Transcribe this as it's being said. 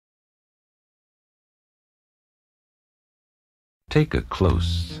Take a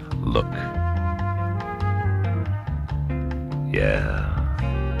close look. Yeah,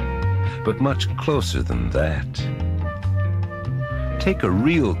 but much closer than that. Take a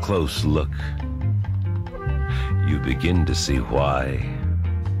real close look. You begin to see why.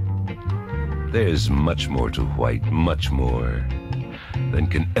 There's much more to white, much more than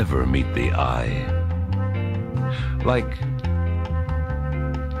can ever meet the eye. Like,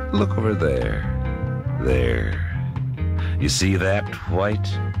 look over there. There. You see that white?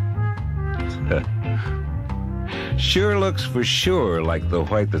 Sure looks for sure like the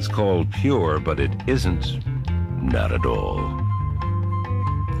white that's called pure, but it isn't. Not at all.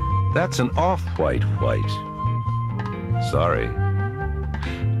 That's an off-white white. Sorry.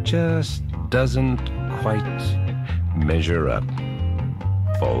 Just doesn't quite measure up.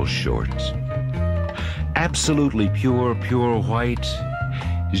 Falls short. Absolutely pure, pure white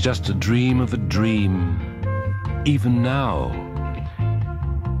is just a dream of a dream. Even now,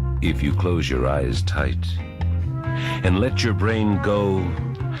 if you close your eyes tight and let your brain go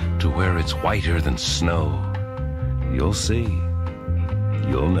to where it's whiter than snow, you'll see,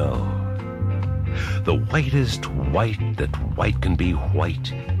 you'll know. The whitest white that white can be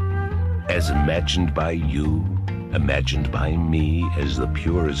white, as imagined by you, imagined by me, as the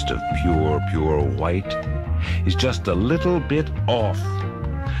purest of pure, pure white, is just a little bit off,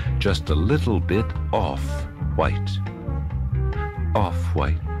 just a little bit off white, off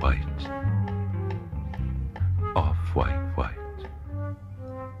white, white, off white, white.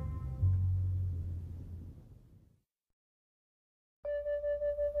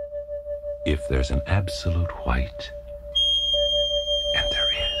 If there's an absolute white, and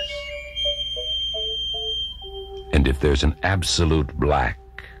there is, and if there's an absolute black,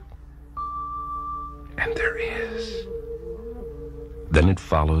 and there is, then it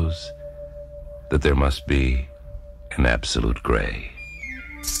follows that there must be an absolute gray.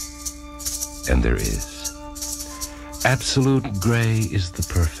 And there is. Absolute gray is the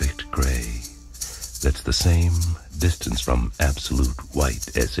perfect gray. That's the same distance from absolute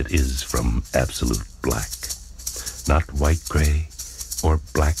white as it is from absolute black. Not white gray or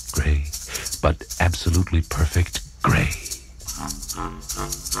black gray, but absolutely perfect gray.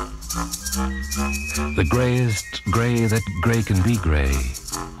 The grayest gray that gray can be gray.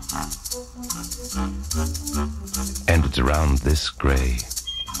 And it's around this gray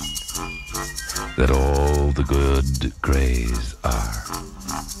that all the good grays are.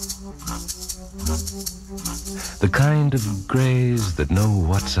 The kind of grays that know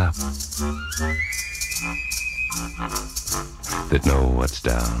what's up, that know what's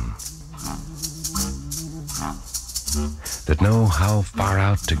down, that know how far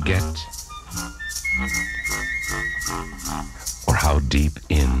out to get, or how deep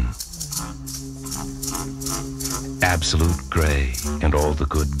in. Absolute gray and all the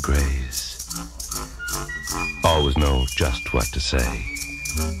good grays always know just what to say,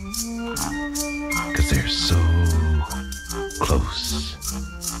 'cause they're so close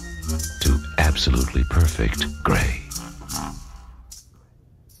to absolutely perfect gray.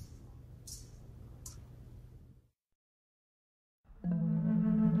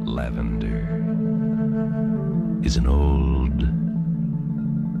 Lavender is an old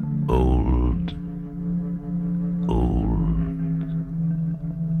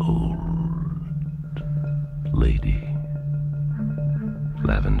lady.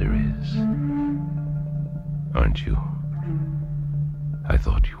 Lavender is. Aren't you? I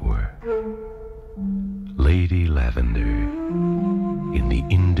thought you were. Lady Lavender in the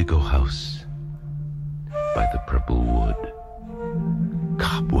indigo house by the purple wood,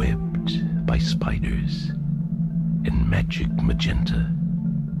 cobwebbed by spiders and magic magenta.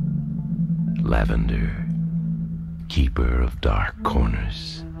 Lavender, keeper of dark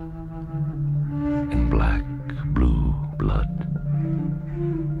corners and black blue blood.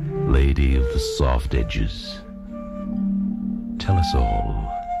 Lady of the soft edges. Tell us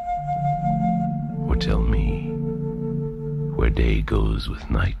all, or tell me, where day goes with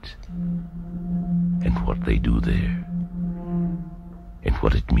night, and what they do there, and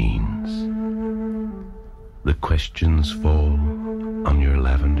what it means. The questions fall on your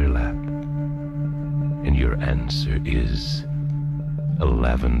lavender lap, and your answer is a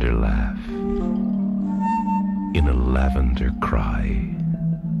lavender laugh in a lavender cry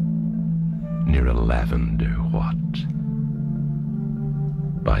near a lavender what?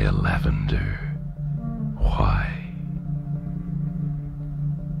 By a lavender why?